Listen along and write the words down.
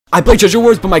I played Treasure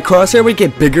Wars, but my crosshair would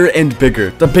get bigger and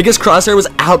bigger. The biggest crosshair was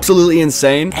absolutely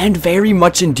insane and very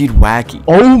much indeed wacky.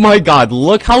 Oh my god,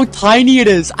 look how tiny it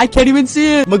is. I can't even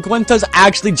see it. Magwenta's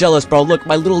actually jealous, bro. Look,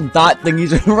 my little dot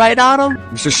thingies right on him.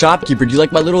 Mr. Shopkeeper, do you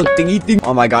like my little thingy thing?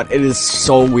 Oh my god, it is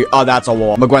so weird. Oh, that's a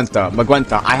wall.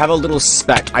 Magwenta, I have a little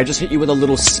speck. I just hit you with a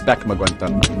little speck, Magwenta.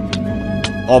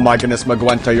 Oh my goodness,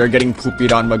 Magwenta, you're getting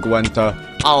poopied on, Magwenta.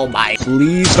 Oh my.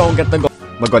 Please don't get the gold.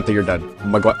 Magwenta, you're dead.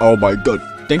 Oh my god.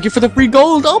 Thank you for the free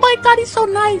gold. Oh my god, he's so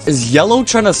nice. Is Yellow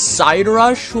trying to side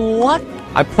rush? What?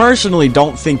 I personally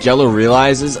don't think Yellow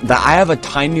realizes that I have a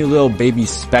tiny little baby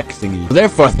speck thingy.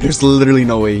 Therefore, there's literally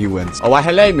no way he wins. Oh, why,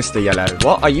 hello, Mr. Yellow.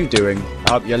 What are you doing?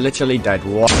 Oh, you're literally dead.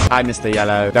 What? Hi, Mr.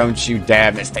 Yellow. Don't you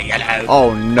dare, Mr. Yellow.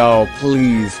 Oh no,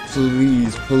 please,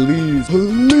 please, please,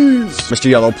 please. Mr.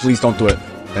 Yellow, please don't do it.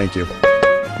 Thank you.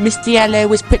 Mr. Yellow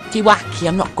was pretty wacky,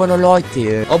 I'm not gonna lie to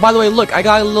you. Oh, by the way, look, I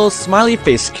got a little smiley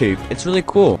face cape. It's really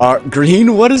cool.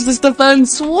 Green, what is this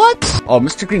defense? What? Oh,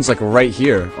 Mr. Green's like right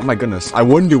here. Oh my goodness. I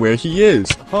wonder where he is.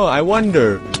 Oh, I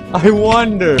wonder.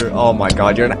 Oh my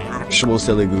god, you're an actual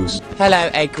silly goose.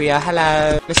 Hello, Aquia,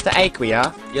 hello. Mr.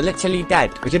 Aquia, you're literally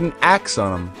dead. We did an axe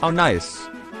on him. How nice.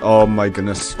 Oh my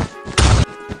goodness.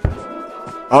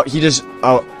 Oh, he just,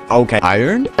 oh, okay.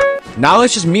 Iron? Now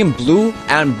it's just me and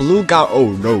Blue got,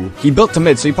 oh no. He built to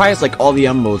mid, so he probably has like all the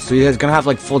emeralds, so he's gonna have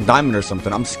like full diamond or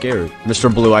something. I'm scared.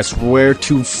 Mr. Blue, I swear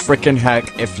to frickin'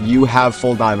 heck, if you have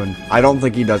full diamond. I don't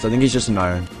think he does, I think he's just an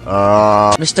iron.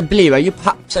 Mr. Blue, are you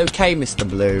perhaps okay, Mr.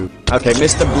 Blue? Okay,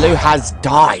 Mr. Blue has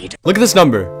died. Look at this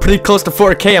number. Pretty close to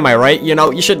 4K, am I right? You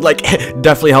know, you should like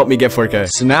definitely help me get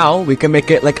 4K. So now we can make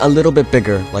it like a little bit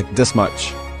bigger, like this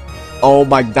much. Oh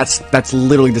my, that's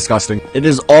literally disgusting. It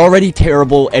is already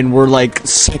terrible and we're like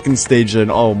second stage in.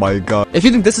 Oh my god. If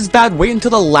you think this is bad, wait until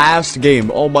the last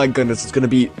game. Oh my goodness, it's gonna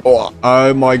be, oh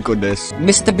my goodness.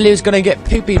 Mr. Blue's gonna get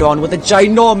poopied on with a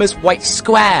ginormous white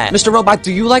square. Mr. Robot,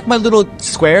 do you like my little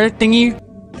square thingy?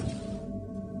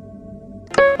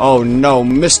 Oh no,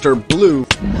 Mr. Blue.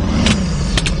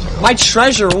 My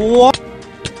treasure, what?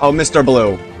 Oh, Mr.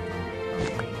 Blue.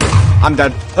 I'm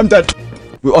dead.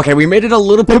 Okay, we made it a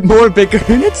little bit more bigger,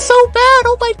 and it's so bad,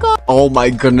 oh my god. Oh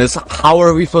my goodness, how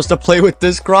are we supposed to play with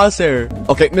this crosshair?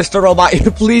 Okay, Mr. Robot,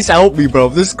 please help me, bro.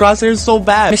 This crosshair is so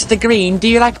bad. Mr. Green, do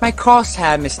you like my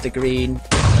crosshair, Mr. Green?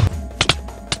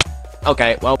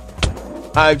 Okay, well,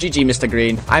 GG, Mr.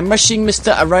 Green. I'm rushing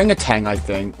Mr. Orangutan, I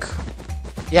think.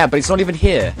 Yeah, but he's not even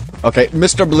here. Okay,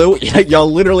 Mr. Blue,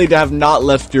 y'all literally have not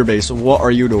left your base. What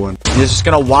are you doing? You're just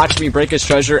gonna watch me break his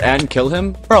treasure and kill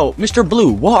him? Bro, Mr.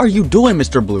 Blue, what are you doing,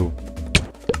 Mr. Blue?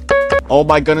 Oh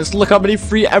my goodness, look how many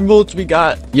free emeralds we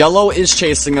got. Yellow is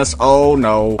chasing us. Oh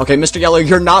no. Okay, Mr. Yellow,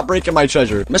 you're not breaking my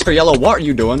treasure. Mr. Yellow, what are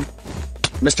you doing?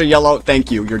 Mr. Yellow,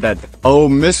 thank you, you're dead. Oh,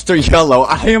 Mr. Yellow,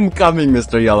 I am coming,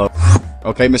 Mr. Yellow.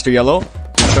 Okay, Mr. Yellow,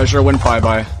 your treasure went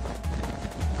bye-bye.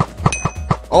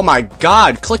 Oh my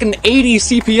god, clicking 80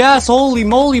 CPS, holy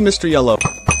moly, Mr. Yellow.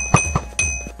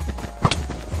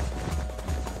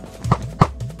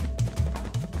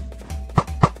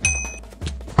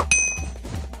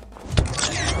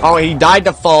 Oh, he died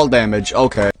to fall damage,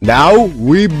 okay. Now,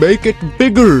 we make it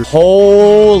bigger.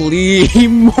 Holy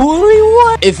moly,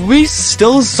 what? If we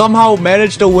still somehow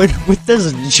manage to win with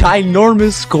this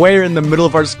ginormous square in the middle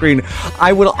of our screen,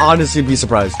 I would honestly be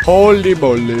surprised. Holy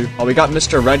moly. Oh, we got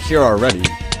Mr. Red here already.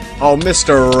 Oh,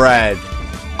 Mr. Red.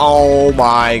 Oh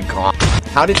my god.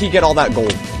 How did he get all that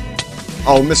gold?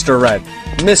 Oh, Mr. Red.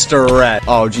 Mr. Red.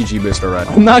 Oh, GG, Mr. Red.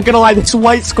 I'm not gonna lie, this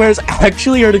white square is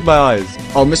actually hurting my eyes.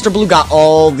 Oh, Mr. Blue got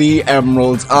all the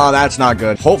emeralds. Oh, that's not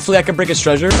good. Hopefully I can break his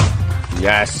treasure.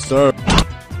 Yes, sir.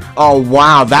 Oh,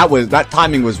 wow, that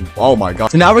timing was, oh my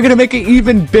god. So now we're gonna make it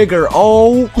even bigger.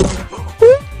 Oh.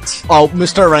 Oh,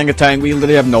 Mr. Orangutan, we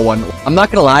literally have no one. I'm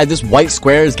not gonna lie, this white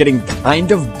square is getting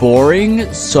kind of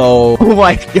boring, so... Oh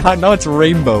my god, now it's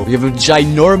rainbow. We have a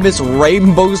ginormous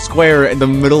rainbow square in the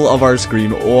middle of our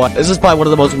screen. Oh, this is probably one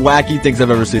of the most wacky things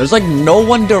I've ever seen. There's like no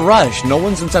one to rush. No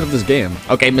one's inside of this game.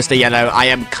 Okay, Mr. Yellow, I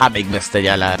am coming, Mr.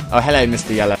 Yellow. Oh, hello,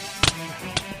 Mr. Yellow.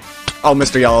 Oh,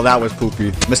 Mr. Yellow, that was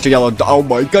poopy. Mr. Yellow, oh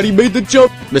my god, he made the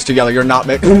jump. Mr. Yellow, you're not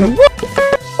making...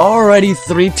 Already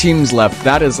 3 teams left.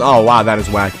 That is, oh wow, that is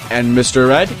whack. And Mr.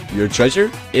 Red, your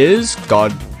treasure is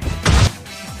gone.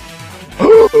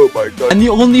 Oh my god. I'm the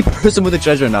only person with a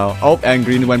treasure now. Oh, and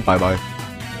Green went bye-bye.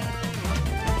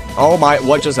 Oh my,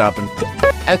 what just happened?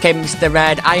 Okay, Mr.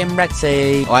 Red, I am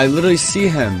ready. Oh, I literally see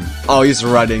him. Oh, he's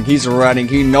running.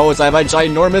 He knows I have a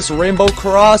ginormous rainbow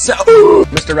cross.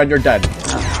 Mr. Red, you're dead.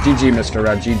 GG, Mr.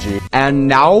 Red, GG. And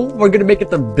now we're gonna make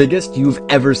it the biggest you've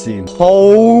ever seen.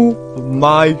 Oh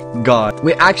my god.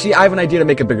 Wait, actually, I have an idea to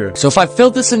make it bigger. So if I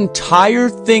fill this entire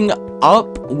thing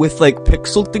up with like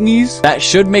pixel thingies, that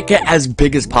should make it as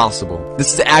big as possible.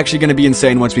 This is actually gonna be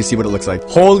insane once we see what it looks like.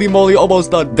 Holy moly, almost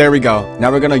done. There we go.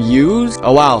 Now we're gonna use,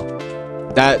 oh wow,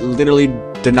 that literally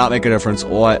did not make a difference.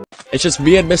 What? It's just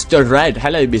me and Mr. Red.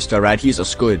 Hello, Mr. Red. He's a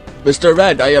squid. Mr.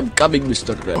 Red, I am coming,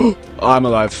 Mr. Red. Oh, I'm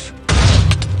alive.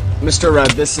 Mr. Red,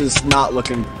 this is not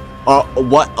looking...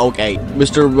 what? Okay.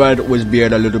 Mr. Red was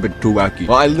being a little bit too wacky.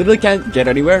 Well, I literally can't get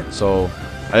anywhere, so...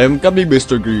 I am coming,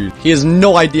 Mr. Green. He has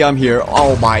no idea I'm here.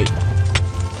 Oh, my...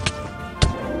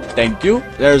 Thank you.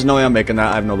 There's no way I'm making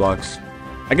that. I have no blocks.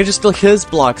 I can just steal his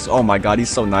blocks. Oh my god,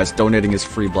 he's so nice, donating his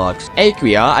free blocks.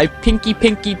 Aquia, I pinky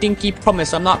dinky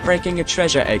promise I'm not breaking a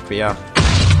treasure, Aquia.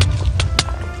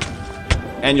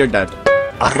 And you're dead.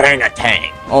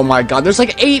 Orangutan. Oh my god, there's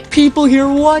like 8 people here,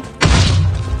 what?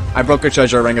 I broke a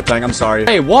treasure, orangutan, I'm sorry.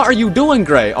 Hey, what are you doing,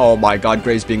 Gray? Oh my god,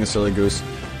 Gray's being a silly goose.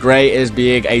 Gray is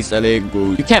being a silly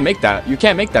goose. You can't make that. You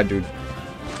can't make that, dude.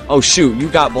 Oh shoot, you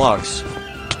got blocks.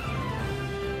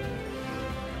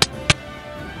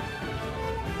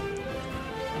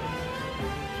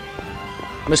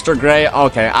 Mr. Gray,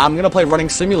 okay, I'm gonna play Running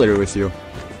Simulator with you.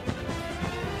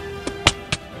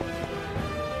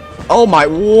 Oh my,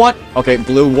 what? Okay,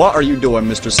 Blue, what are you doing,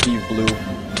 Mr. Steve Blue?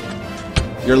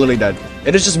 You're literally dead.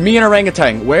 It is just me and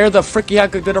orangutan. Where the fricky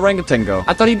heck did orangutan go?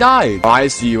 I thought he died. Oh, I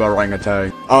see you,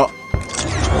 orangutan.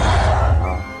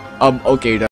 Okay then.